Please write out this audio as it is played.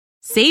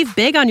Save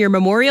big on your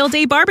Memorial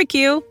Day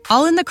barbecue,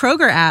 all in the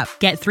Kroger app.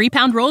 Get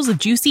 3-pound rolls of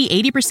juicy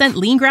 80%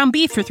 lean ground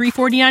beef for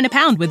 $3.49 a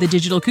pound with a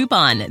digital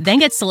coupon. Then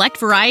get select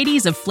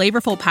varieties of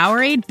flavorful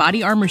Powerade,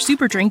 Body Armor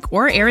Super Drink,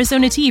 or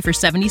Arizona tea for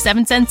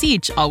 77 cents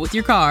each, all with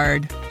your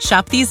card.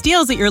 Shop these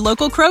deals at your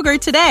local Kroger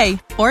today,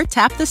 or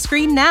tap the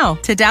screen now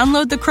to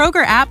download the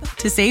Kroger app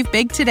to save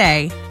big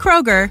today.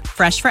 Kroger,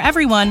 fresh for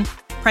everyone.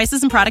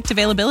 Prices and product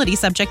availability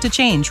subject to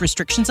change.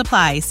 Restrictions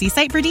apply. See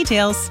site for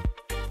details.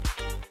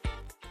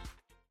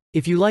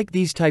 If you like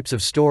these types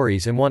of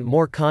stories and want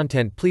more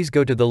content, please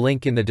go to the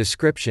link in the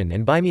description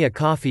and buy me a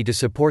coffee to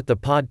support the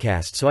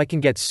podcast so I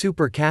can get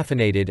super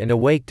caffeinated and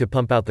awake to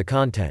pump out the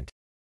content.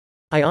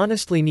 I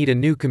honestly need a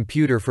new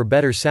computer for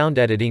better sound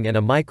editing and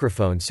a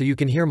microphone so you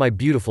can hear my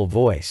beautiful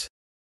voice.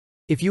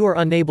 If you are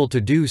unable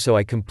to do so,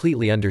 I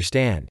completely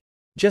understand.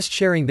 Just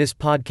sharing this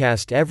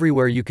podcast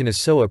everywhere you can is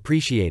so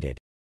appreciated.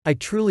 I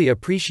truly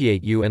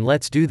appreciate you, and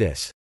let's do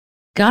this.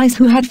 Guys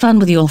who had fun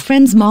with your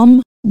friend's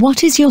mom,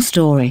 what is your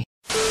story?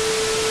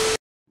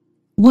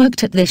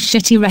 Worked at this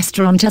shitty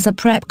restaurant as a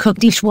prep cook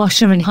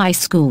dishwasher in high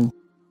school.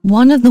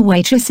 One of the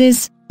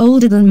waitresses,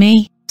 older than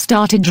me,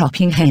 started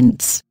dropping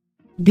hints.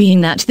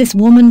 Being that this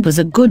woman was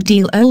a good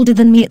deal older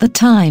than me at the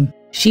time,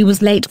 she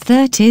was late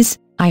 30s,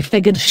 I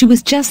figured she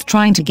was just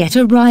trying to get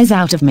a rise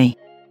out of me.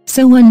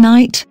 So one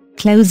night,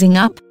 closing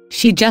up,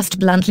 she just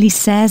bluntly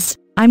says,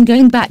 "I'm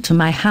going back to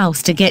my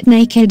house to get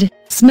naked,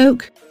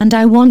 smoke, and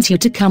I want you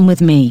to come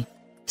with me."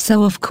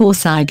 So of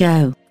course I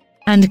go.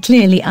 And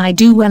clearly I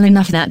do well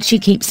enough that she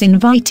keeps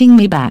inviting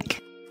me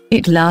back.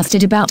 It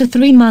lasted about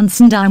 3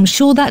 months, and I'm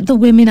sure that the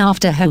women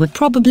after her were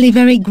probably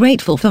very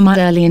grateful for my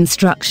early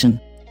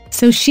instruction.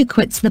 So she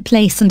quits the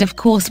place, and of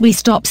course we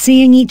stop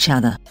seeing each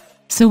other.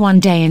 So one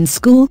day in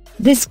school,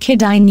 this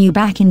kid I knew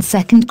back in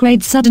 2nd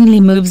grade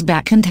suddenly moves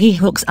back and he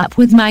hooks up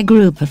with my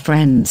group of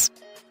friends.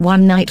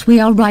 One night we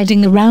are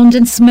riding around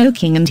and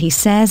smoking, and he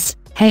says,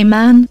 "Hey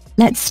man,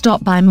 let's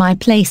stop by my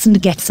place and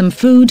get some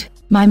food,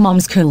 my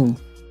mom's cool."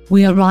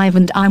 We arrive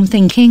and I'm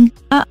thinking,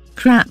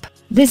 crap,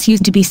 this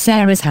used to be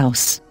Sarah's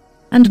house.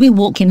 And we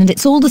walk in and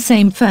it's all the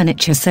same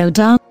furniture, so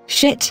duh,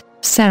 shit,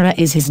 Sarah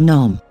is his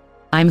mom.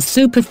 I'm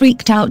super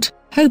freaked out,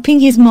 hoping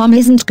his mom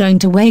isn't going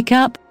to wake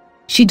up.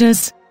 She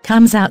does,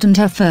 comes out, and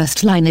her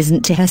first line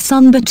isn't to her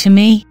son but to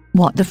me,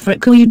 "What the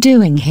frick are you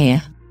doing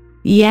here?"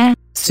 Yeah,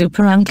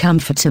 super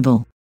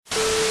uncomfortable.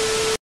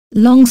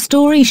 Long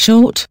story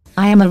short,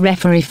 I am a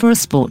referee for a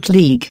sport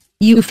league,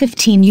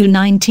 U15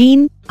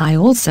 U19, I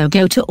also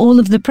go to all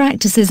of the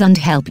practices and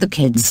help the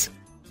kids.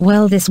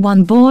 Well, this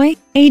one boy,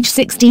 age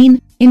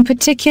 16, in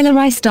particular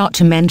I start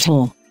to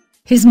mentor.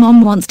 His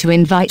mom wants to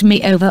invite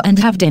me over and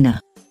have dinner.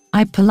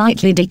 I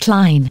politely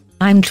decline,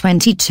 I'm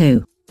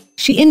 22.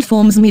 She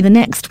informs me the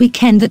next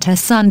weekend that her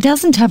son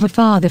doesn't have a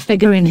father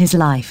figure in his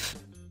life.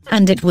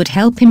 And it would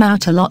help him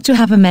out a lot to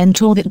have a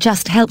mentor that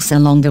just helps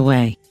along the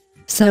way.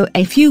 So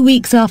a few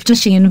weeks after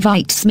she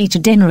invites me to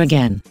dinner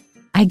again,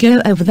 I go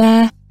over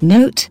there.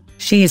 Note,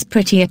 she is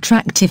pretty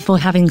attractive for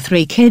having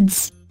 3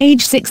 kids,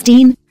 age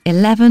 16,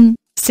 11,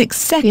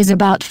 6 is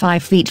about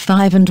 5 feet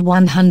 5 and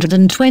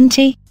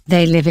 120,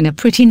 they live in a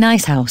pretty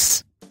nice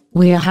house.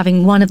 We are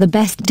having one of the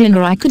best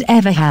dinner I could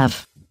ever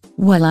have.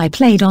 Well, I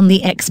played on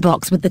the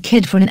Xbox with the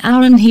kid for an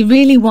hour and he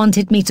really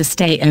wanted me to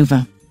stay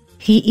over.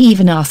 He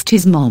even asked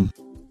his mom.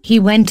 He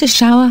went to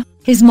shower,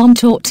 his mom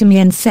talked to me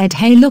and said,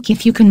 "Hey look,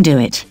 if you can do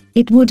it,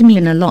 it would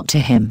mean a lot to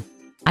him."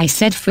 I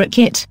said frick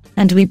it,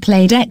 and we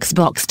played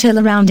Xbox till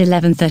around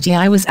 11:30.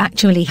 I was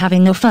actually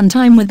having a fun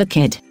time with the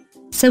kid.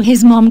 So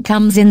his mom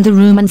comes in the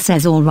room and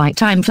says, "Alright,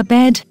 time for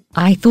bed."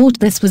 I thought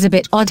this was a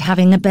bit odd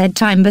having a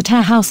bedtime, but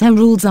her house, her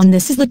rules on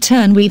this is the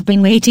turn we've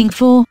been waiting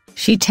for.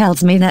 She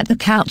tells me that the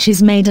couch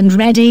is made and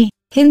ready,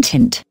 hint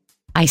hint.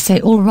 I say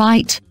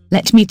alright,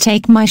 let me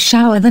take my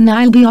shower, then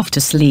I'll be off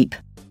to sleep.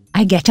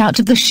 I get out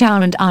of the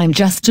shower and I'm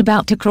just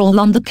about to crawl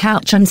on the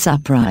couch and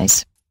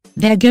surprise,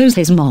 there goes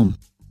his mom.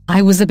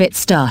 I was a bit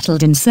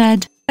startled and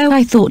said, "Oh,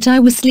 I thought I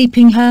was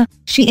sleeping her."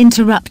 She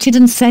interrupted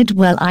and said,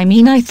 "Well, I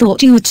mean, I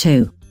thought you were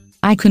too.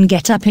 I can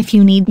get up if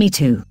you need me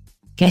to."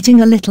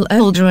 Getting a little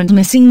older and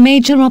missing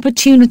major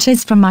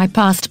opportunities from my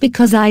past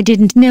because I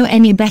didn't know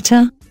any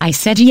better, I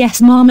said,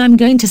 "Yes mom, I'm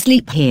going to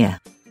sleep here."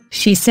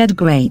 She said,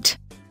 "Great."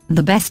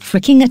 The best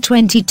freaking a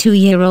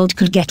 22-year-old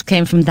could get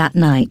came from that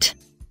night.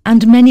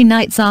 And many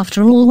nights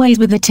after, always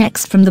with a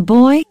text from the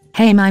boy,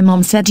 "Hey, my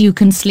mom said you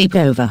can sleep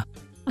over."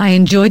 I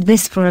enjoyed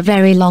this for a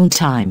very long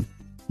time.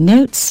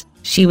 Notes,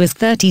 she was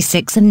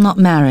 36 and not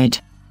married.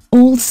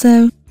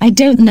 Also, I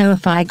don't know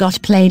if I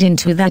got played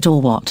into that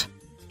or what.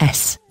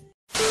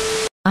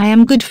 I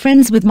am good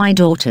friends with my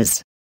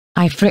daughters.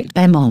 I fricked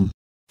their mom.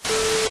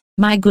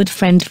 My good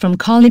friend from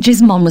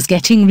college's mom was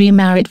getting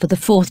remarried for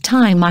the 4th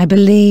time, I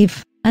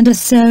believe, and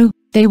so,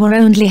 they were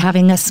only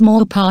having a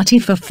small party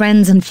for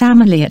friends and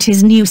family at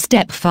his new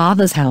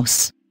stepfather's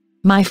house.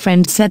 My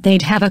friend said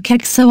they'd have a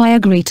cake, so I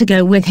agreed to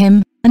go with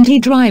him, and he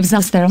drives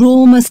us there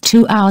almost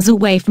 2 hours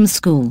away from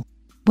school.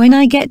 When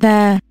I get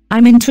there,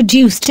 I'm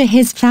introduced to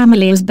his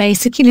family as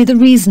basically the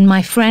reason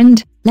my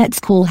friend, let's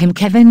call him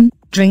Kevin,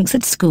 drinks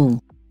at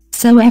school.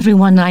 So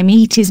everyone I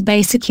meet is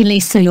basically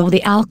 "So you're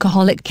the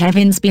alcoholic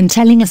Kevin's been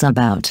telling us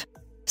about."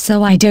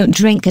 So I don't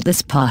drink at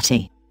this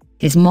party.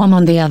 His mom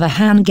on the other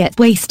hand gets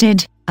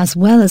wasted, as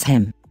well as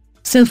him.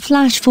 So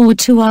flash forward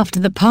to after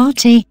the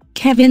party,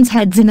 Kevin's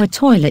head's in a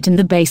toilet in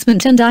the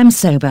basement and I'm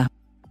sober.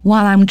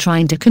 While I'm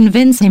trying to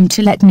convince him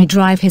to let me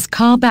drive his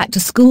car back to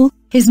school,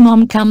 his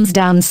mom comes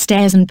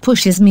downstairs and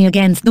pushes me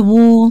against the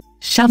wall,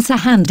 shoves her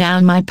hand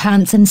down my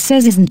pants and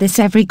says, "Isn't this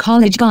every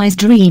college guy's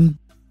dream?"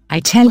 I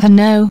tell her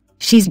no,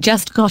 she's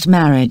just got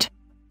married.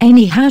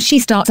 Anyhow, she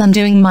starts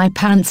undoing my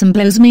pants and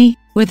blows me,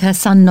 with her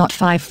son not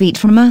 5 feet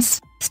from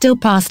us, still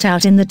passed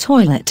out in the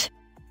toilet.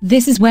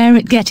 This is where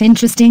it gets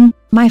interesting.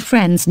 My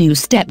friend's new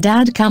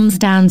stepdad comes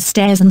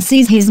downstairs and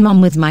sees his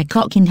mom with my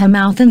cock in her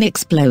mouth and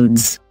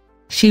explodes.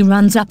 She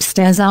runs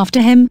upstairs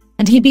after him,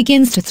 and he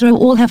begins to throw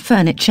all her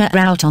furniture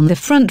out on the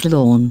front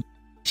lawn.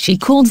 She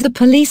calls the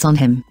police on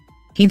him.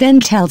 He then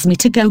tells me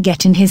to go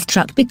get in his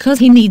truck because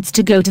he needs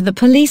to go to the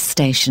police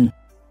station.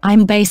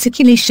 I'm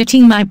basically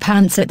shitting my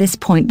pants at this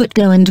point, but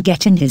go and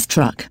get in his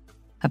truck.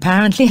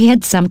 Apparently he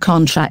had some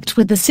contract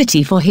with the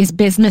city for his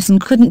business and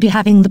couldn't be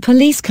having the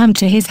police come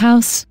to his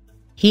house.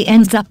 He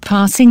ends up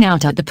passing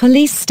out at the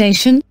police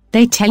station.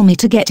 They tell me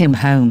to get him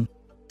home.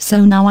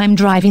 So now I'm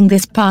driving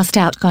this passed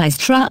out guy's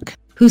truck,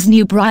 whose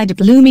new bride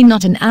blew me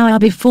not an hour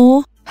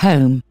before,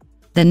 home.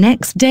 The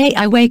next day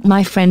I wake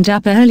my friend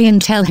up early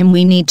and tell him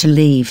we need to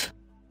leave.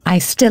 I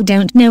still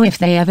don't know if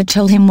they ever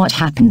told him what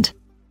happened.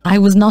 I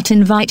was not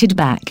invited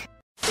back.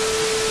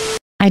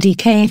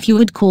 IDK if you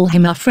would call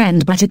him a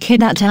friend, but a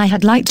kid that I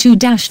had like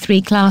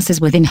 2-3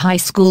 classes with in high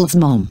school's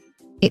mom.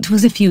 It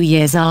was a few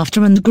years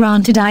after, and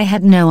granted I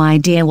had no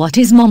idea what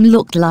his mom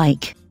looked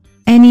like.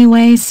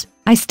 Anyways,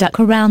 I stuck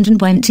around and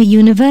went to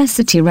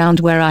university around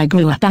where I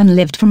grew up and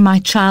lived from my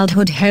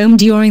childhood home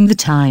during the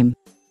time.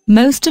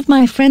 Most of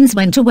my friends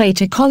went away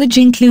to college,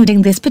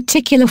 including this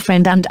particular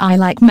friend, and I,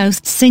 like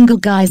most single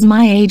guys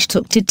my age,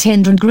 took to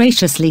Tinder and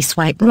graciously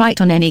swiped right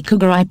on any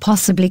cougar I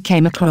possibly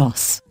came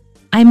across.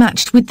 I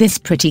matched with this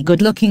pretty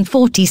good-looking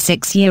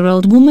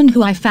 46-year-old woman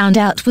who I found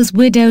out was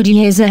widowed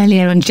years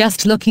earlier and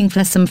just looking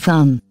for some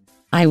fun.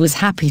 I was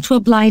happy to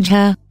oblige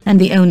her, and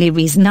the only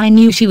reason I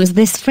knew she was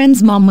this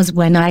friend's mom was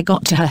when I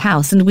got to her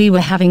house and we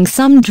were having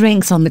some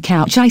drinks on the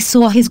couch. I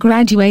saw his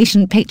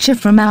graduation picture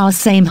from our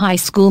same high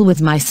school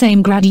with my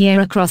same grad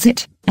year across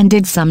it, and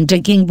did some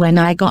digging when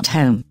I got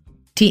home.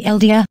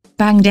 TLDR,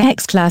 banged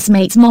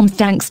ex-classmate's mom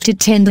thanks to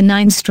Tinder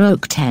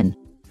 9/10.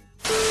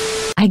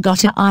 I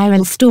got a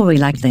IRL story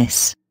like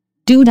this.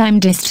 Dude I'm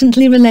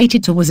distantly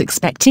related to was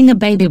expecting a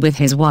baby with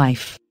his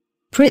wife.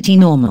 Pretty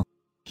normal.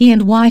 He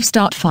and wife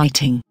start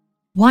fighting.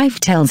 Wife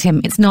tells him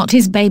it's not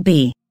his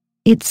baby.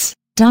 It's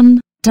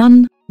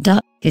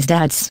his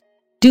dad's.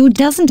 Dude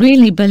doesn't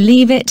really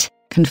believe it,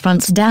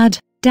 confronts dad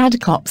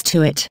cops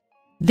to it.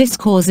 This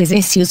causes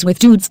issues with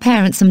dude's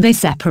parents and they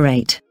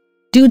separate.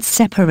 Dude's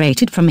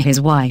separated from his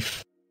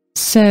wife.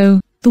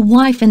 So, the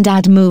wife and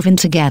dad move in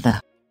together.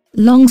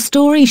 Long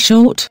story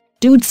short,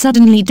 dude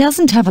suddenly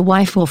doesn't have a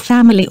wife or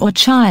family or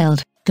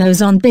child,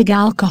 goes on big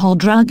alcohol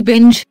drug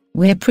binge.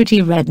 We're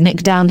pretty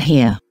redneck down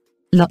here.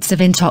 Lots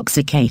of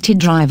intoxicated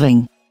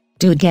driving.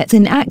 Dude gets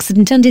in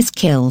accident and is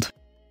killed.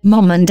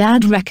 Mom and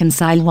dad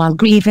reconcile while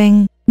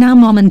grieving. Now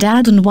mom and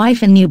dad and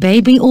wife and new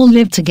baby all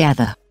live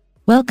together.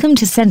 Welcome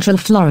to Central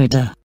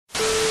Florida.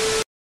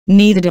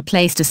 Needed a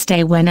place to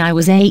stay when I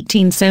was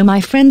 18, so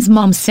my friend's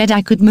mom said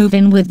I could move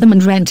in with them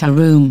and rent a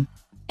room.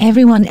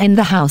 Everyone in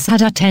the house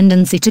had a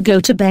tendency to go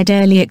to bed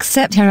early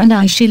except her and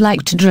I. She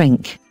liked to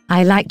drink.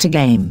 I liked to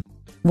game.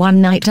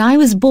 One night I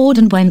was bored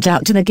and went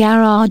out to the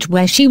garage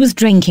where she was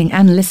drinking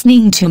and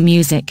listening to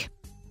music.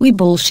 We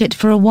bullshit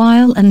for a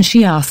while and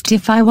she asked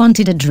if I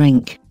wanted a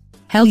drink.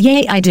 Hell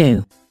yeah I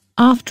do.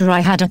 After I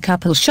had a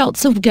couple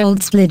shots of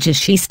Goldschläger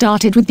she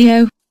started with the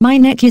 "Oh, my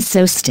neck is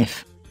so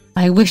stiff.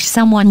 I wish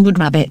someone would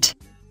rub it."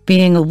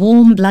 Being a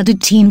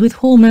warm-blooded teen with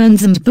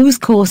hormones and booze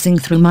coursing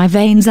through my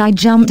veins, I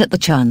jumped at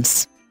the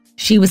chance.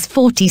 She was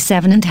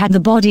 47 and had the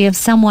body of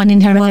someone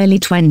in her early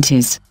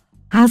 20s.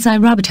 As I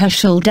rubbed her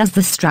shoulders,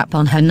 the strap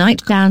on her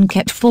nightgown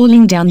kept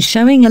falling down,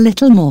 showing a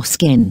little more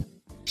skin.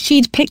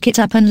 She'd pick it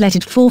up and let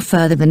it fall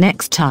further the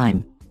next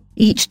time.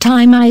 Each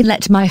time I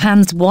let my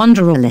hands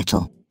wander a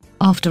little.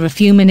 After a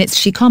few minutes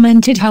she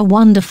commented how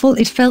wonderful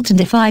it felt and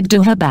if I'd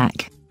do her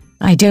back.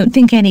 I don't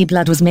think any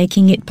blood was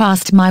making it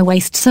past my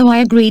waist, so I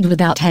agreed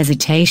without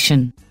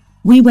hesitation.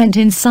 We went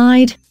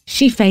inside.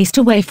 She faced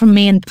away from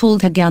me and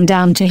pulled her gun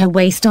down to her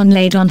waist and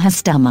laid on her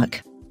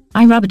stomach.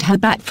 I rubbed her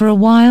back for a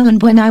while,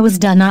 and when I was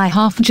done I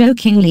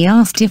half-jokingly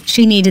asked if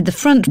she needed the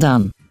front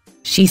done.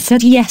 She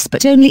said yes,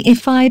 but only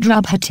if I'd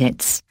rub her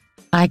tits.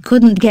 I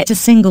couldn't get a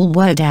single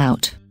word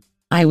out.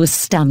 I was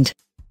stunned.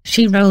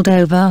 She rolled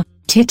over,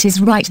 titties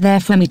right there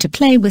for me to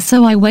play with,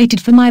 so I waited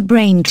for my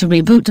brain to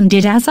reboot and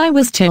did as I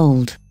was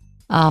told.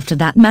 After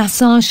that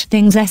massage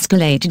things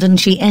escalated and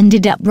she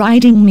ended up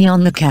riding me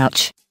on the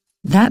couch.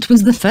 That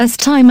was the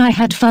first time I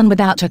had fun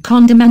without a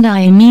condom, and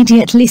I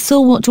immediately saw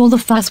what all the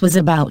fuss was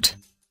about.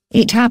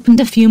 It happened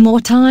a few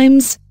more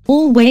times,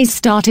 Always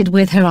started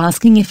with her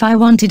asking if I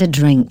wanted a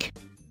drink.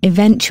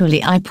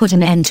 Eventually I put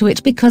an end to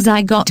it because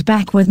I got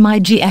back with my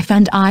GF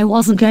and I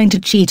wasn't going to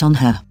cheat on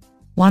her.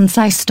 Once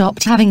I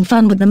stopped having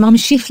fun with the mom,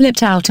 she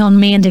flipped out on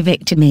me and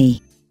evicted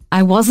me.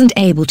 I wasn't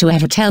able to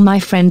ever tell my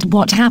friend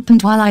what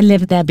happened while I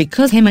lived there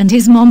because him and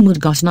his mom would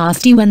got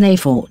nasty when they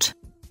fought.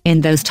 In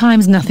those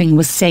times nothing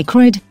was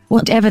sacred,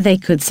 whatever they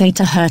could say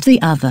to hurt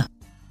the other.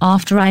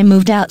 After I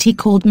moved out he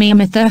called me a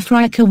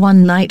mythofriker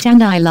one night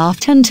and I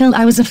laughed until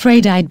I was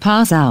afraid I'd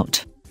pass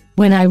out.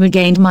 When I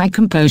regained my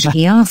composure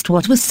he asked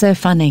what was so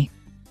funny.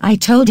 I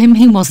told him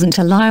he wasn't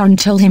a liar and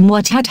told him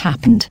what had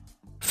happened.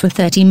 For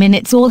 30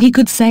 minutes all he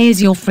could say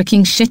is "You're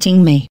freaking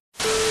shitting me."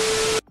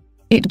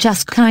 It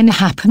just kinda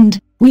happened.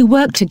 We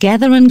worked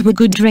together and were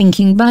good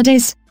drinking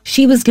buddies.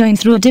 She was going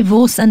through a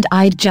divorce and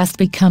I'd just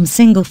become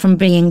single from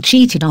being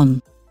cheated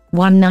on.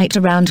 One night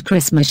around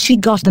Christmas she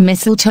got the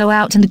mistletoe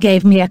out and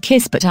gave me a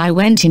kiss, but I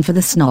went in for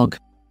the snog.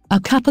 A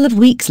couple of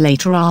weeks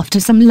later,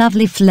 after some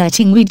lovely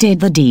flirting, we did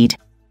the deed.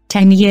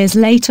 10 years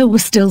later we're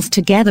still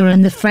together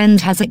and the friend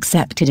has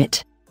accepted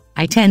it.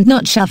 I tend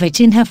not shove it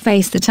in her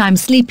face that I'm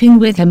sleeping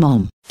with her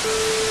mom.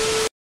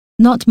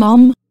 Not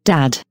mom,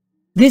 dad.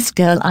 This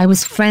girl I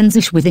was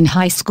friends-ish with in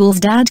high school's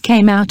dad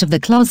came out of the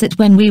closet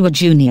when we were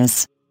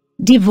juniors.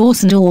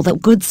 Divorce and all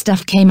that good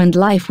stuff came and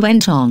life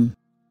went on.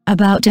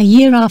 About a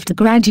year after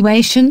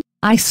graduation,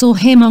 I saw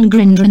him on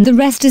Grindr and the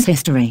rest is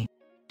history.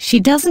 She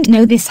doesn't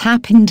know this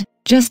happened,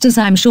 just as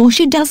I'm sure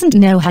she doesn't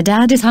know her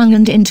dad is hung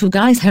and into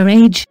guys her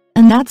age,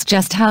 and that's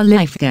just how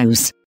life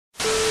goes.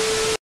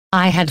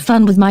 I had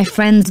fun with my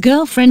friend's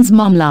girlfriend's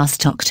mom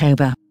last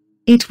October.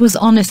 It was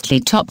honestly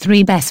top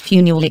 3 best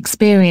funeral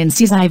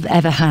experiences I've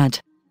ever had.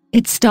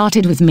 It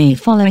started with me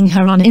following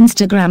her on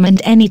Instagram and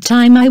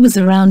anytime I was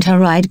around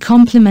her I'd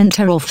compliment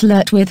her or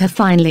flirt with her.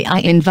 Finally I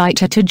invite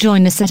her to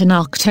join us at an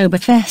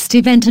Oktoberfest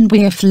event and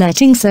we're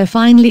flirting, so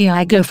finally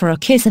I go for a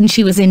kiss and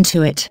she was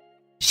into it.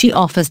 She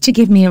offers to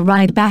give me a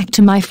ride back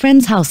to my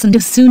friend's house and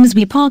as soon as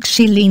we park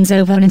she leans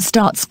over and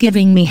starts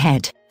giving me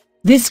head.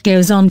 This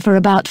goes on for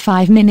about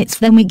 5 minutes,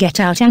 then we get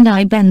out and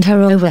I bend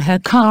her over her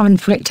car and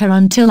fricked her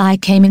until I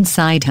came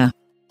inside her.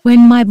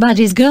 When my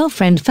buddy's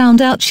girlfriend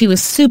found out she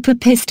was super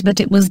pissed, but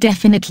it was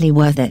definitely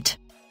worth it.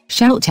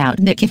 Shout out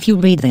Nick if you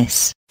read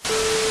this.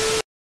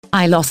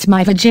 I lost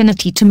my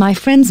virginity to my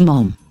friend's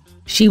mom.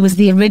 She was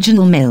the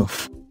original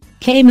MILF.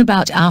 Came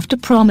about after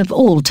prom of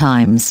all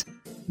times.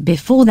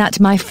 Before that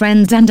my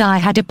friends and I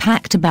had a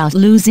pact about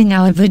losing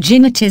our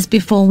virginities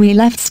before we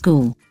left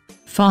school.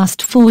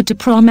 Fast forward to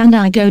prom and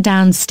I go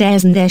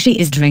downstairs and there she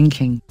is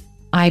drinking.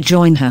 I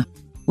join her.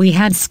 We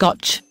had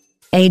scotch.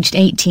 Aged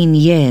 18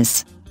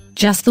 years.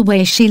 Just the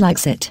way she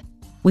likes it.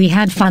 We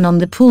had fun on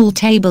the pool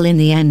table in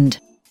the end.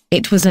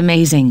 It was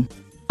amazing.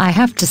 I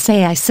have to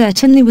say I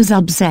certainly was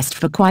obsessed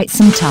for quite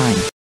some time.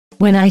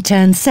 When I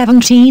turned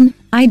 17,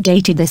 I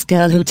dated this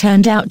girl who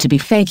turned out to be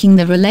faking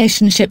the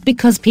relationship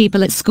because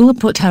people at school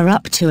put her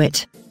up to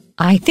it.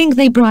 I think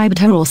they bribed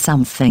her or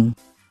something.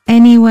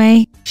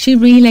 Anyway, she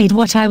relayed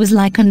what I was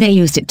like and they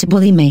used it to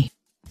bully me.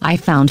 I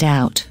found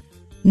out.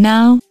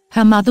 Now,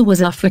 her mother was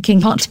a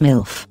freaking hot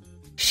MILF.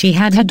 She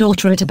had her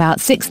daughter at about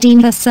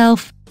 16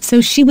 herself,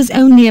 so she was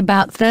only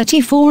about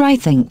 34 I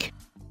think.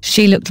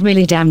 She looked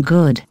really damn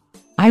good.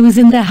 I was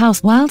in their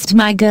house whilst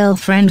my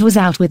girlfriend was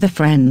out with a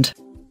friend.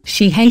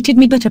 She hated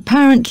me but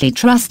apparently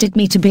trusted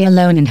me to be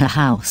alone in her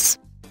house.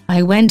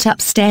 I went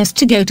upstairs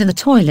to go to the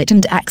toilet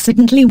and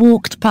accidentally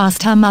walked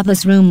past her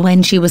mother's room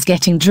when she was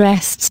getting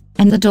dressed,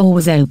 and the door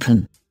was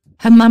open.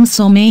 Her mum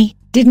saw me,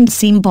 didn't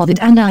seem bothered,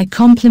 and I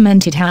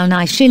complimented how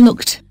nice she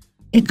looked.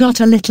 It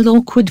got a little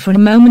awkward for a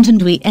moment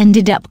and we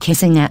ended up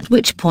kissing, at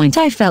which point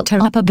I felt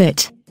her up a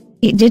bit.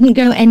 It didn't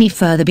go any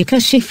further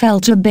because she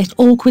felt a bit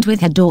awkward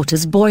with her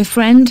daughter's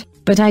boyfriend,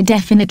 but I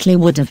definitely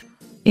would've.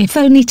 If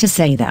only to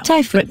say that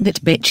I fricked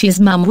that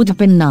bitch's mum would have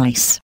been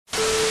nice.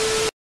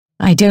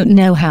 I don't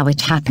know how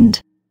it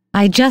happened.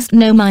 I just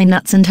know my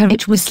nuts and her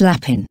itch was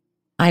slapping.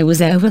 I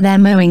was over there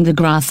mowing the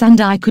grass and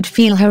I could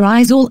feel her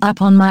eyes all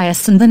up on my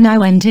ass, and then I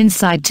went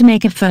inside to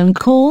make a phone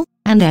call,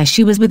 and there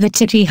she was with a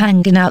titty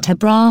hanging out her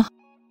bra.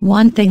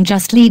 One thing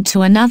just lead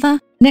to another,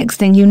 next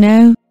thing you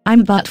know,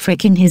 I'm butt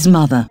fricking his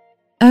mother.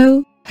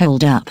 Oh,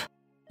 hold up.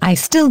 I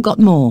still got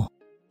more.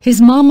 His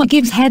mama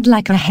gives head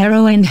like a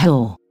heroin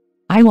whore.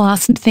 I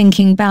wasn't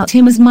thinking about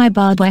him as my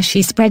bud where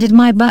she spreaded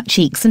my butt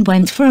cheeks and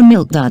went for a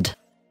milk dud.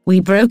 We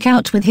broke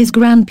out with his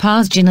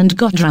grandpa's gin and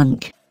got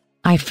drunk.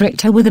 I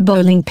fricked her with a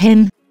bowling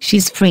pin.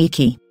 She's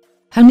freaky.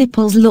 Her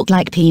nipples look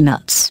like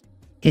peanuts.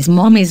 His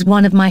mom is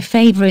one of my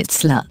favorite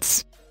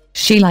sluts.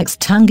 She likes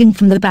tonguing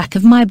from the back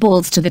of my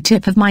balls to the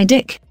tip of my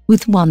dick,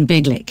 with one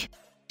big lick.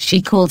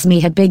 She calls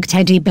me her big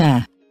teddy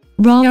bear.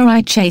 Raw,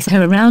 I chase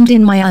her around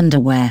in my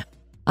underwear.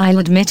 I'll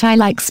admit I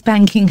like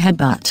spanking her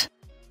butt.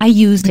 I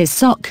used his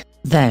sock,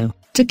 though,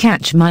 to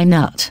catch my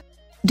nut.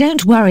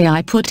 Don't worry,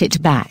 I put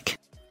it back.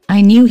 I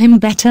knew him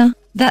better,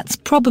 that's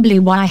probably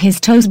why his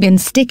toes been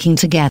sticking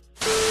together.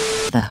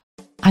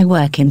 I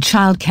work in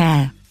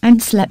childcare,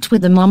 and slept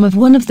with the mom of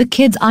one of the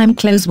kids I'm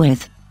close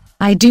with.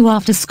 I do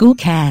after school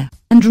care,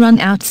 and run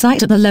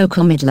outside at the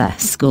local middle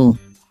school.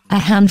 A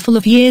handful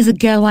of years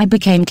ago I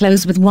became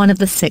close with one of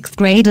the 6th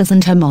graders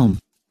and her mom.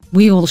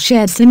 We all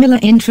shared similar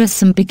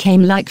interests and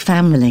became like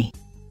family.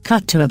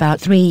 Cut to about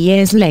 3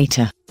 years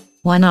later.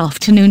 One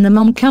afternoon the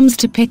mom comes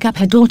to pick up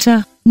her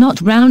daughter,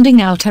 not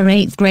rounding out her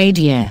 8th grade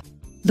year.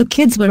 The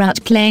kids were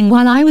out playing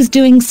while I was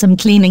doing some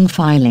cleaning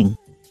filing.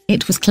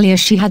 It was clear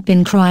she had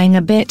been crying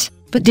a bit,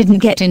 but didn't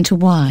get into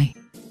why.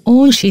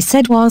 All she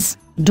said was,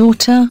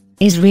 "Daughter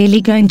is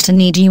really going to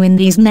need you in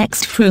these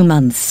next few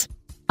months."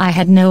 I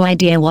had no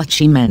idea what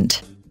she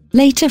meant.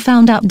 Later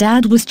found out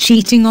Dad was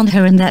cheating on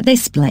her and that they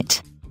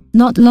split.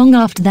 Not long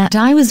after that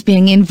I was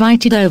being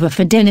invited over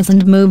for dinners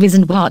and movies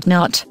and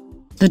whatnot.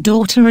 The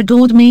daughter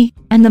adored me,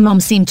 and the mom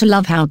seemed to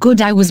love how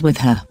good I was with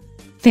her.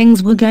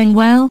 Things were going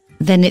well,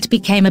 then it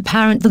became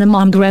apparent that the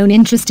mom grown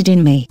interested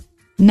in me.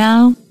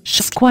 Now,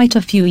 she's quite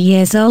a few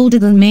years older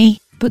than me,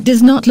 but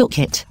does not look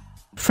it.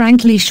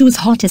 Frankly, she was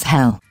hot as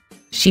hell.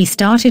 She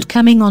started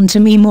coming on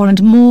to me more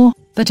and more,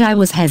 but I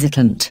was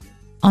hesitant.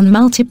 On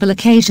multiple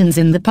occasions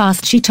in the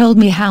past she told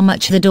me how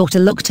much the daughter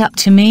looked up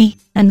to me,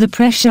 and the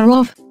pressure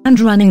of, and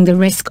running the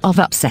risk of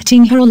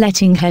upsetting her or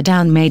letting her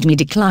down made me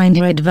decline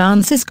her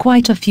advances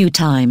quite a few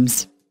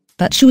times.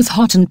 But she was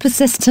hot and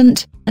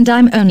persistent, and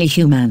I'm only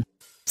human.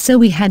 So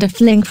we had a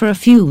fling for a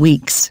few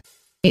weeks.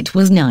 It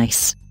was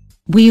nice.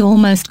 We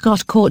almost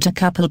got caught a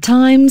couple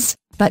times,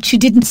 but she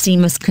didn't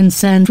seem as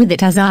concerned with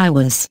it as I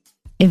was.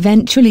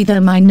 Eventually though,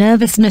 my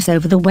nervousness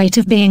over the weight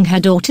of being her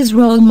daughter's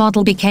role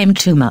model became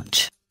too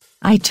much.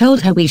 I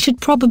told her we should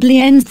probably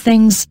end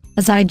things,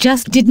 as I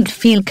just didn't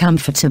feel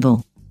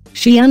comfortable.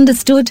 She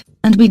understood,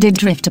 and we did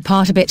drift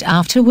apart a bit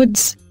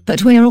afterwards,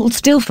 but we're all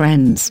still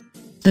friends.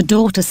 The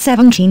daughter's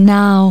 17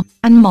 now,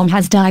 and mom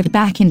has dived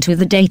back into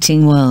the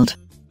dating world.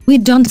 We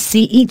don't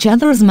see each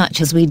other as much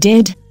as we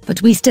did,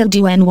 but we still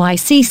do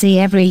NYCC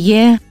every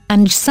year,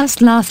 and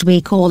just last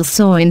week all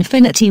saw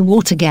Infinity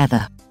War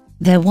together.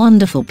 They're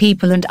wonderful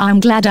people and I'm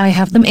glad I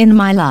have them in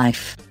my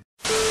life.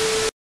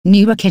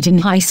 Knew a kid in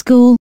high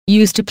school,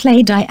 used to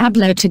play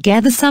Diablo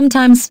together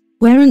sometimes,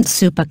 weren't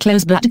super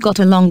close but got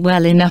along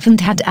well enough and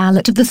had a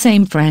lot of the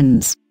same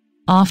friends.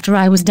 After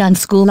I was done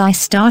school I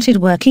started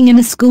working in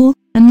a school,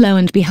 and lo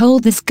and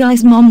behold this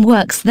guy's mom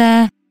works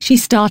there. She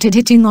started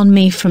hitting on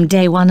me from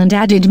day one and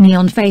added me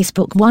on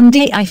Facebook. One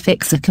day I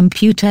fix a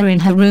computer in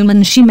her room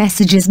and she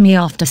messages me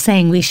after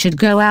saying we should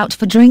go out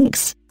for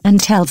drinks, and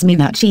tells me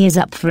that she is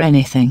up for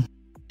anything.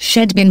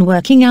 She'd been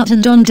working out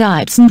and on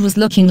diets and was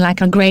looking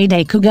like a grade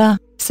A cougar,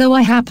 so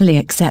I happily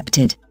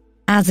accepted.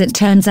 As it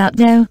turns out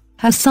though,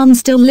 her son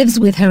still lives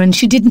with her and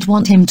she didn't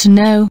want him to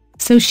know,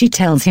 so she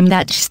tells him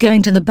that she's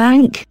going to the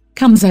bank,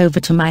 comes over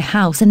to my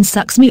house and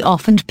sucks me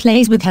off and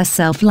plays with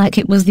herself like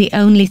it was the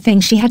only thing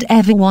she had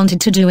ever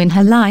wanted to do in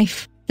her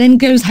life, then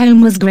goes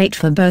home. Was great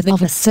for both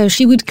of us, so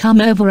she would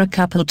come over a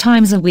couple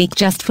times a week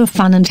just for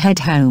fun and head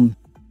home.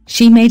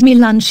 She made me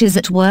lunches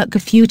at work a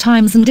few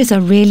times and is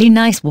a really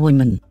nice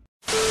woman.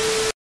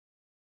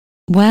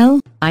 Well,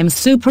 I'm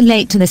super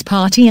late to this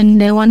party and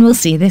no one will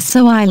see this,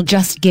 so I'll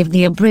just give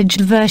the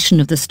abridged version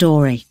of the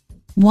story.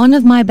 One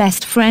of my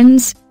best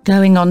friends,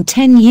 going on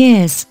 10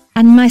 years,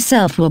 and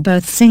myself were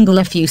both single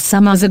a few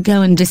summers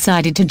ago and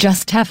decided to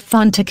just have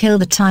fun to kill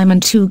the time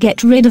and to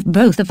get rid of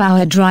both of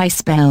our dry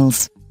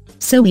spells.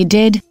 So we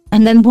did,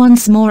 and then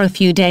once more a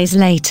few days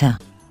later.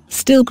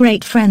 Still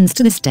great friends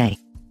to this day.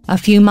 A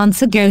few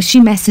months ago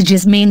she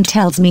messages me and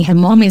tells me her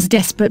mom is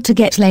desperate to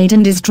get laid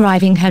and is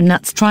driving her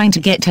nuts trying to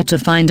get her to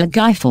find a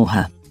guy for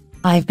her.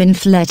 I've been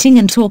flirting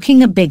and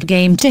talking a big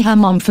game to her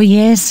mom for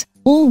years,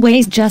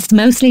 always just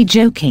mostly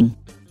joking.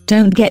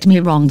 Don't get me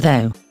wrong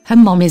though, her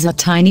mom is a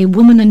tiny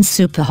woman and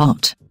super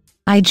hot.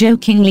 I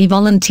jokingly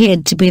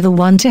volunteered to be the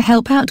one to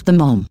help out the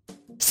mom.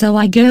 So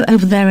I go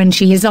over there and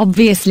she is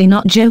obviously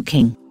not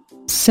joking.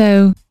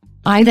 So,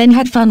 I then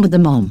had fun with the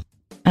mom.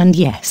 And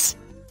yes,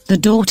 the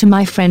daughter,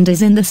 my friend,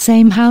 is in the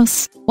same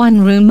house,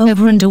 one room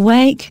over and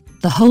awake,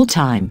 the whole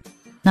time.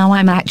 Now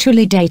I'm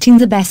actually dating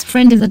the best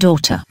friend of the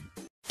daughter.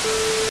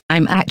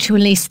 I'm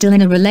actually still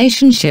in a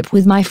relationship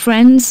with my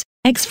friend's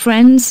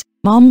ex-friend's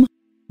mom.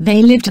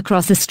 They lived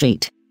across the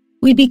street.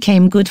 We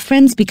became good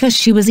friends because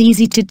she was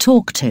easy to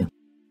talk to.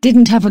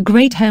 Didn't have a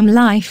great home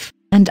life,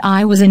 and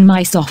I was in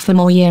my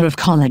sophomore year of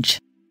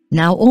college.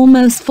 Now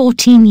almost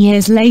 14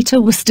 years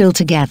later we're still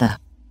together.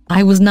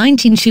 I was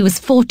 19, she was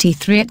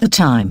 43 at the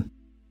time.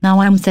 Now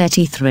I'm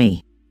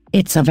 33.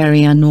 It's a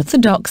very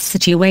unorthodox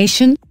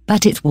situation,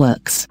 but it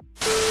works.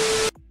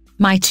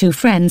 My two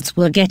friends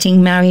were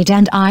getting married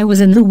and I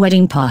was in the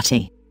wedding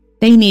party.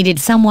 They needed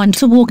someone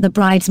to walk the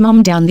bride's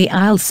mom down the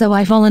aisle, so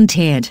I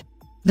volunteered.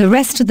 The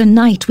rest of the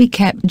night we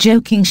kept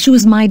joking she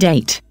was my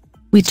date.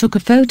 We took a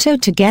photo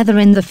together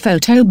in the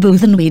photo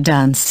booth and we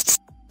danced.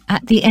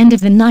 At the end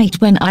of the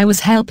night, when I was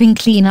helping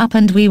clean up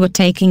and we were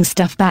taking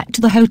stuff back to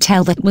the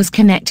hotel that was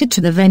connected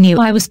to the venue,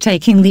 I was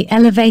taking the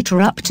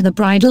elevator up to the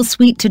bridal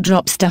suite to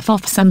drop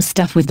some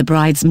stuff with the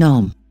bride's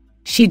mom.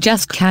 She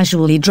just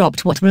casually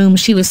dropped what room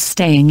she was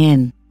staying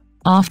in.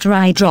 After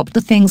I dropped the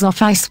things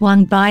off I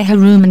swung by her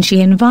room and she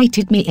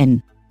invited me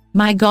in.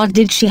 My God,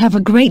 did she have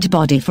a great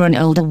body for an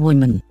older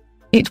woman.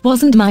 It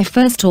wasn't my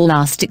first or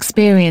last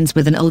experience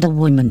with an older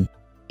woman.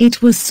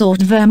 It was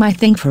sort of my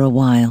thing for a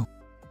while.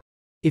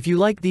 If you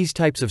like these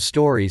types of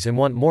stories and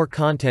want more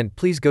content,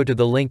 please go to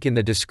the link in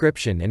the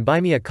description and buy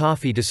me a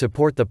coffee to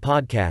support the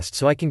podcast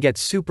so I can get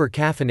super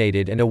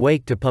caffeinated and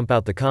awake to pump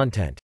out the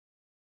content.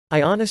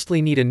 I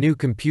honestly need a new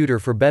computer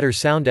for better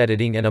sound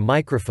editing and a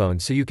microphone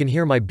so you can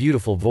hear my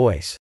beautiful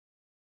voice.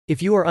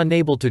 If you are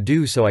unable to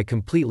do so, I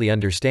completely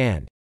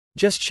understand.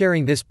 Just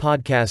sharing this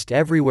podcast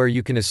everywhere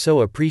you can is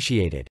so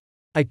appreciated.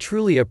 I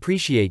truly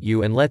appreciate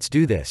you, and let's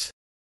do this.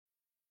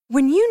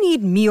 When you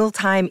need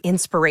mealtime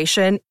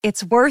inspiration,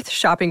 it's worth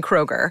shopping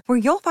Kroger, where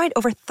you'll find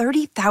over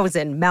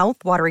 30,000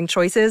 mouth-watering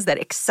choices that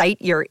excite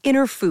your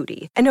inner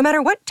foodie. And no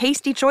matter what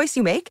tasty choice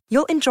you make,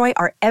 you'll enjoy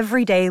our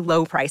everyday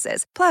low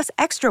prices, plus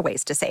extra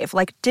ways to save,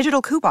 like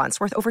digital coupons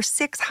worth over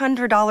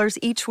 $600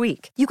 each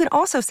week. You can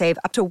also save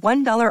up to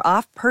 $1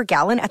 off per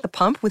gallon at the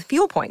pump with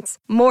fuel points.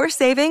 More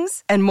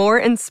savings and more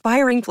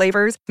inspiring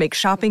flavors make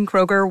shopping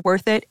Kroger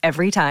worth it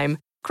every time.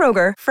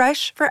 Kroger,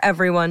 fresh for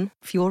everyone.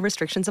 Fuel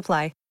restrictions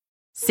apply.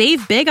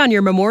 Save big on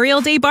your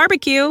Memorial Day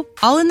barbecue,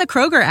 all in the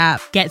Kroger app.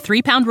 Get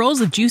 3-pound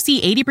rolls of juicy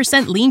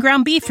 80% lean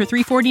ground beef for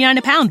 $3.49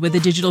 a pound with a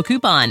digital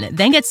coupon.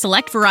 Then get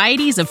select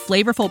varieties of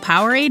flavorful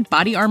Powerade,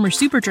 Body Armor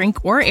Super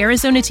Drink, or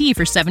Arizona tea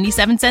for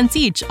 77 cents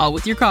each, all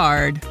with your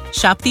card.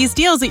 Shop these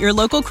deals at your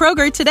local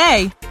Kroger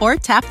today, or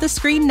tap the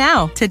screen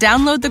now to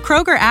download the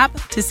Kroger app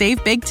to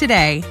save big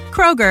today.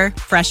 Kroger,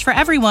 fresh for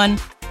everyone.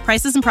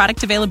 Prices and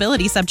product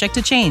availability subject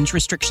to change.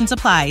 Restrictions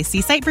apply. See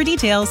site for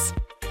details.